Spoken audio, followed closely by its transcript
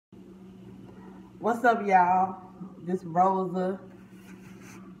What's up, y'all? This Rosa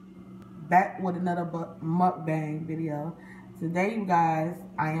back with another mukbang video. Today, you guys,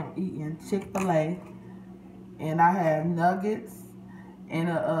 I am eating Chick-fil-A, and I have nuggets and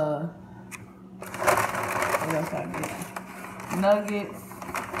what else I get? Nuggets.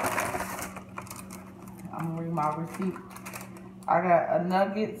 I'm gonna read my receipt. I got a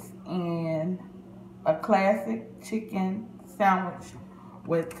nuggets and a classic chicken sandwich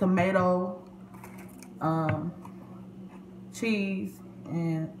with tomato, cheese,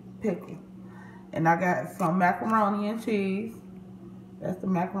 and pickle. And I got some macaroni and cheese. That's the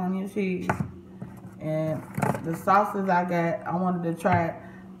macaroni and cheese. And the sauces I wanted to try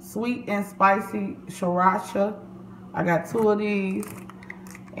sweet and spicy sriracha. I got 2 of these.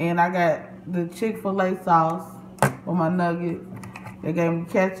 And I got the Chick-fil-A sauce for my nuggets. They gave me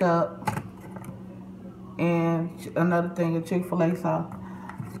ketchup and another thing of Chick-fil-A sauce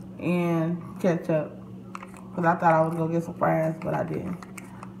and ketchup. Because I thought I was going to get some fries, but I didn't.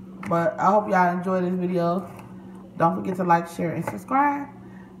 But I hope y'all enjoy this video. Don't forget to like, share, and subscribe.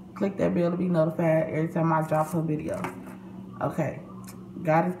 Click that bell to be notified every time I drop a video. Okay.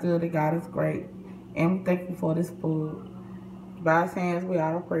 God is good and God is great. And we thank you for this food. By His hands, we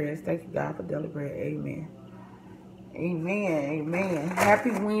are our prayers. Thank you, God, for daily bread. Amen. Amen. Amen.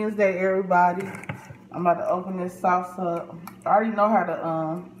 Happy Wednesday, everybody. I'm about to open this sauce up. I already know how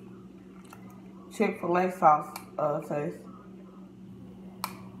the Chick-fil-A sauce tastes.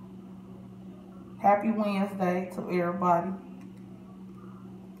 Happy Wednesday to everybody.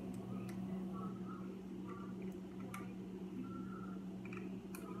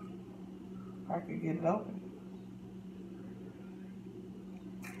 If I could get it open.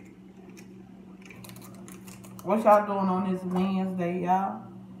 What y'all doing on this Wednesday, y'all?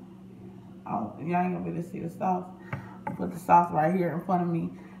 Y'all ain't gonna be able to see the sauce. I put the sauce right here in front of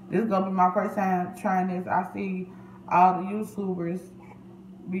me. This is gonna be my first time trying this. I see all the YouTubers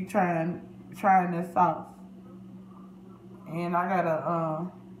be trying this sauce. And I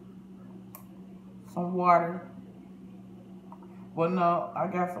got some water. Well, no, I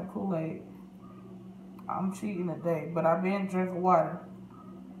got some Kool-Aid. I'm cheating today, but I've been drinking water.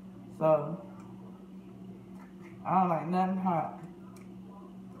 So, I don't like nothing hot.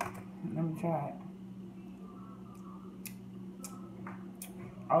 Let me try it.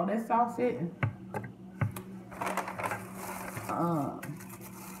 Oh, that sauce hitting.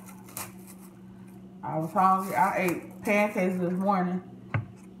 I was hungry. I ate pancakes this morning.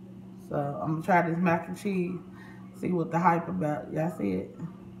 So, I'm going to try this mac and cheese. See what the hype about. Y'all see it?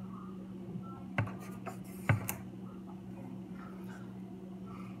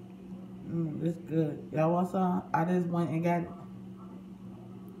 It's good. Y'all want some? I just went and got it.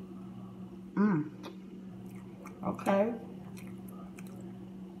 Okay.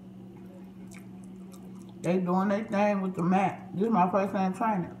 They doing their thing with the mac. This is my first time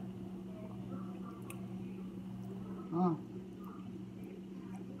trying it.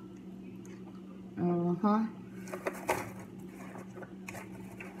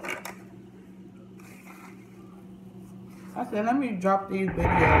 I said, let me drop these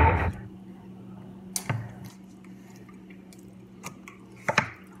videos.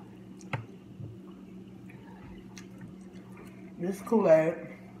 This Kool-Aid.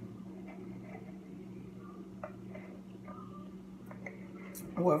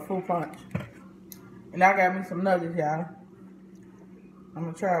 With fruit punch. And I got me some nuggets, y'all. I'm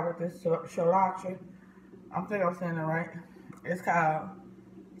gonna try with this sriracha. I think I'm saying it right. It's called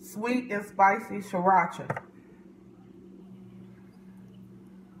sweet and spicy sriracha.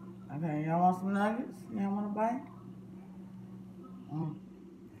 Okay, y'all want some nuggets? Y'all want a bite?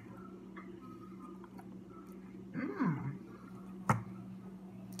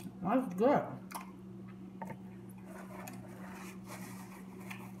 That's good.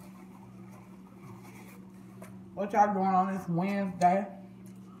 What y'all doing on this Wednesday?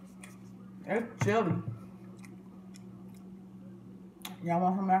 It's chilly. Y'all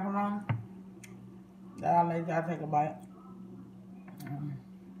want some macaroni? I'll let y'all take a bite.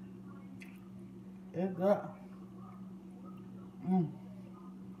 It's good.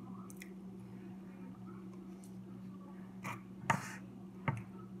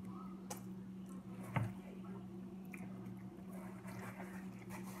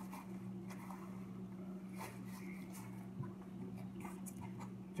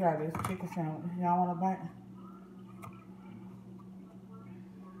 Try this chicken sandwich. Y'all want a bite?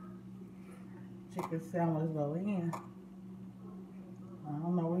 Chicken sandwich go in. I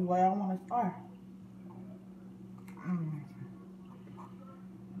don't know which way I want to start.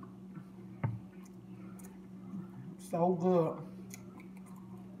 So good.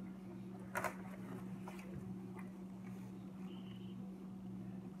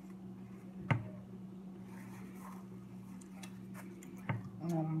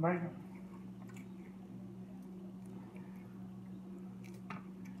 break it.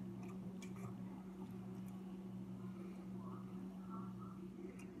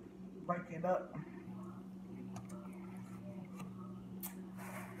 Break it up.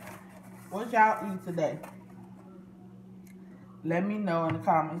 What y'all eat today? Let me know in the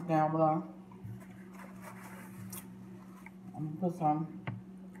comments down below. I'm gonna put some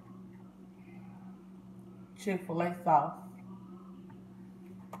Chick-fil-A sauce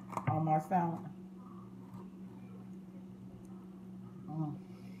on my salad. Mm.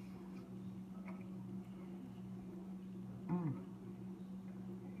 Mm.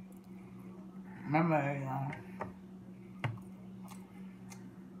 Remember, y'all.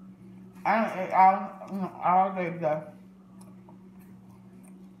 I done ate all day today.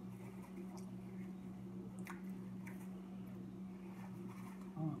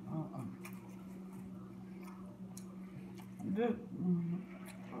 This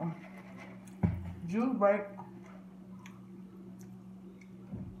juice break.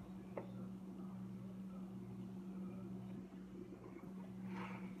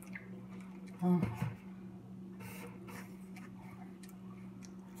 Mm.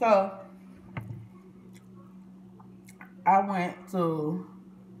 So I went to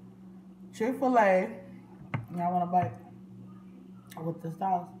Chick-fil-A. Y'all want a bite with the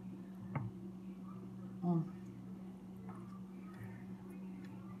sauce? Mm.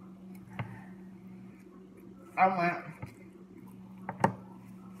 I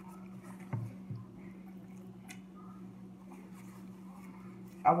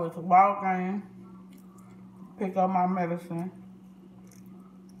went to Walgreens, pick up my medicine.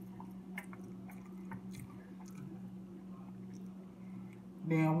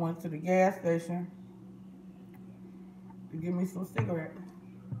 Then went to the gas station to get me some cigarettes.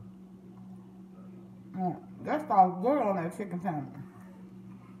 That sauce good on that chicken tender.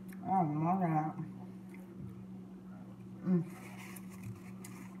 Oh my God. Mm.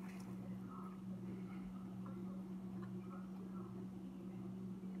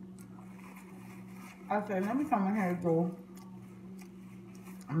 I said, let me come in here and do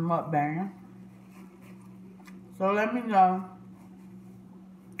a mukbang. So let me know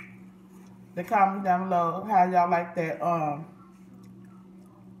the comments down below how y'all like that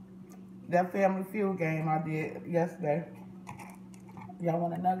Family Feud game I did yesterday. Y'all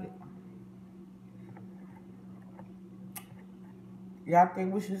want a nugget? Y'all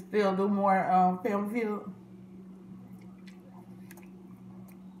think we should still do more Family Feud?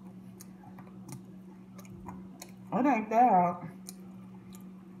 It ain't that hard.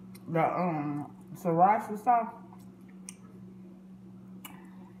 The sriracha sauce.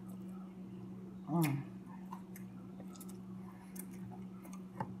 Mm.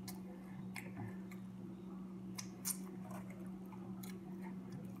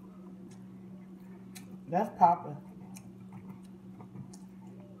 That's popping.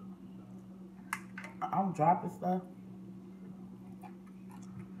 I'm dropping stuff.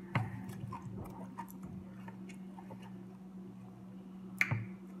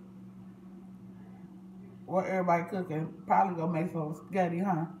 What everybody cooking? Probably gonna make some spaghetti,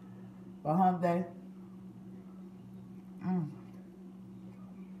 huh? For hump day. Mm.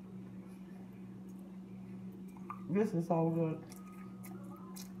 This is so good.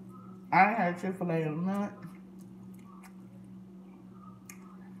 I ain't had Chick-fil-A in a minute.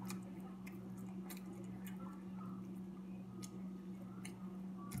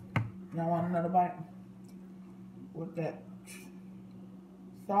 Y'all want another bite? With that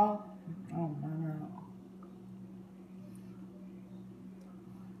sauce? Oh my God.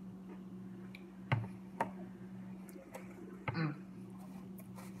 Mm.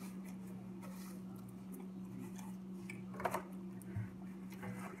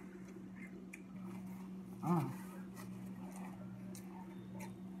 Mm.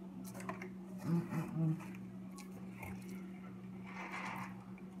 Mm.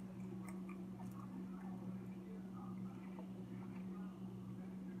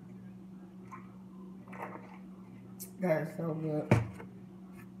 That is so good.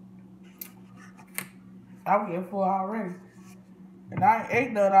 I'll get full already. And I ain't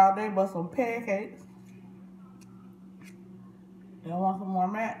ate none all day but some pancakes. Y'all want some more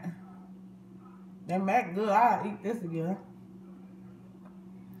mac? That mac good. I'll eat this again.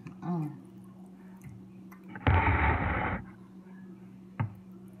 Mm.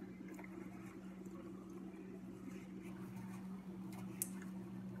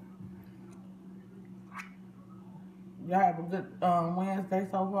 Y'all have a good Wednesday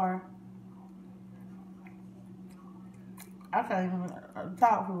so far. I can't even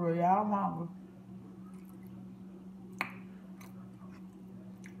talk for real, y'all. I'm hungry.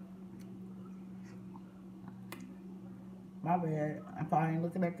 My bad. If I ain't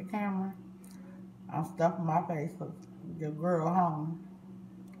looking at the camera, I'm stuffing my face with your girl home.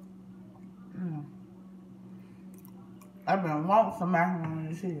 Mm. I've been wanting some macaroni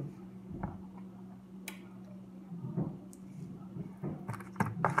and cheese.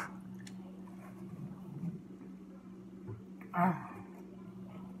 Ah.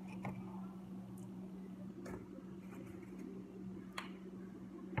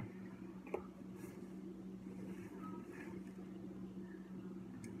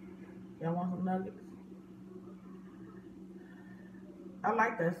 Y'all want some nuggets? I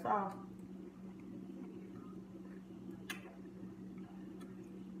like that sauce.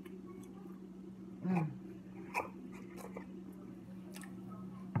 Mm.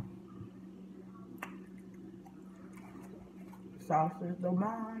 Sausage don't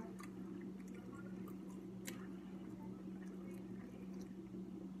mind.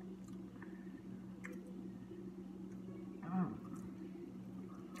 Mm.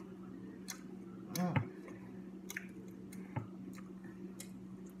 Mm.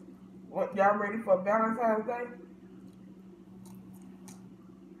 What, y'all ready for Valentine's Day?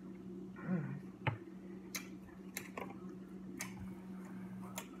 Mm.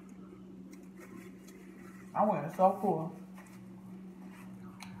 I went so cool.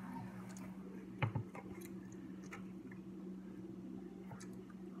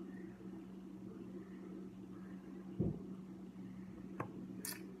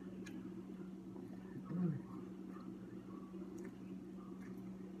 Mm.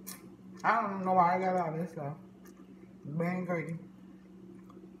 I don't know why I got all this stuff. Being greedy.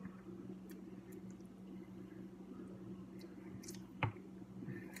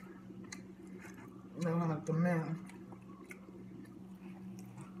 Living up the man.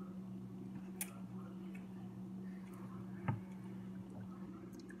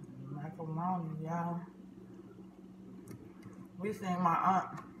 Macaroni, y'all. We seen my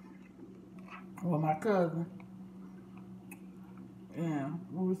aunt with my cousin. And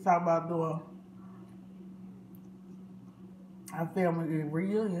we was talking about doing our family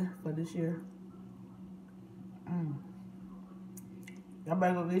reunion for this year. Mm. Y'all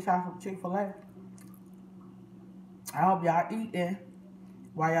better go get y'all some Chick-fil-A. I hope y'all eating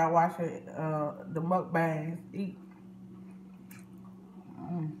while y'all watching the mukbangs eat.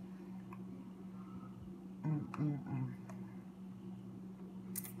 Mm. Mm, mm, mm.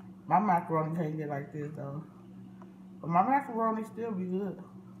 My macaroni can't get like this though. But my macaroni still be good.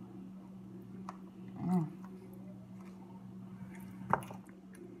 Mm.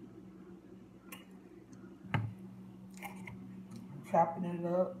 Chopping it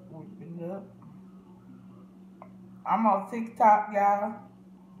up, whipping it up. I'm on TikTok, y'all.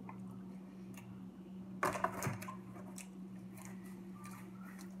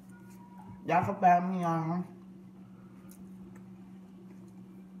 Y'all can find me on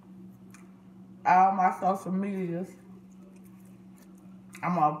all my social medias.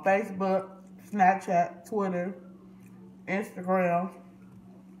 I'm on Facebook, Snapchat, Twitter, Instagram,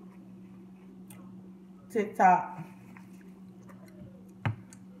 TikTok.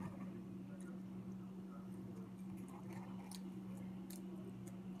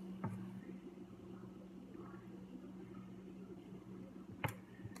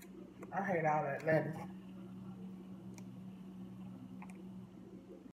 I hate all that lettuce.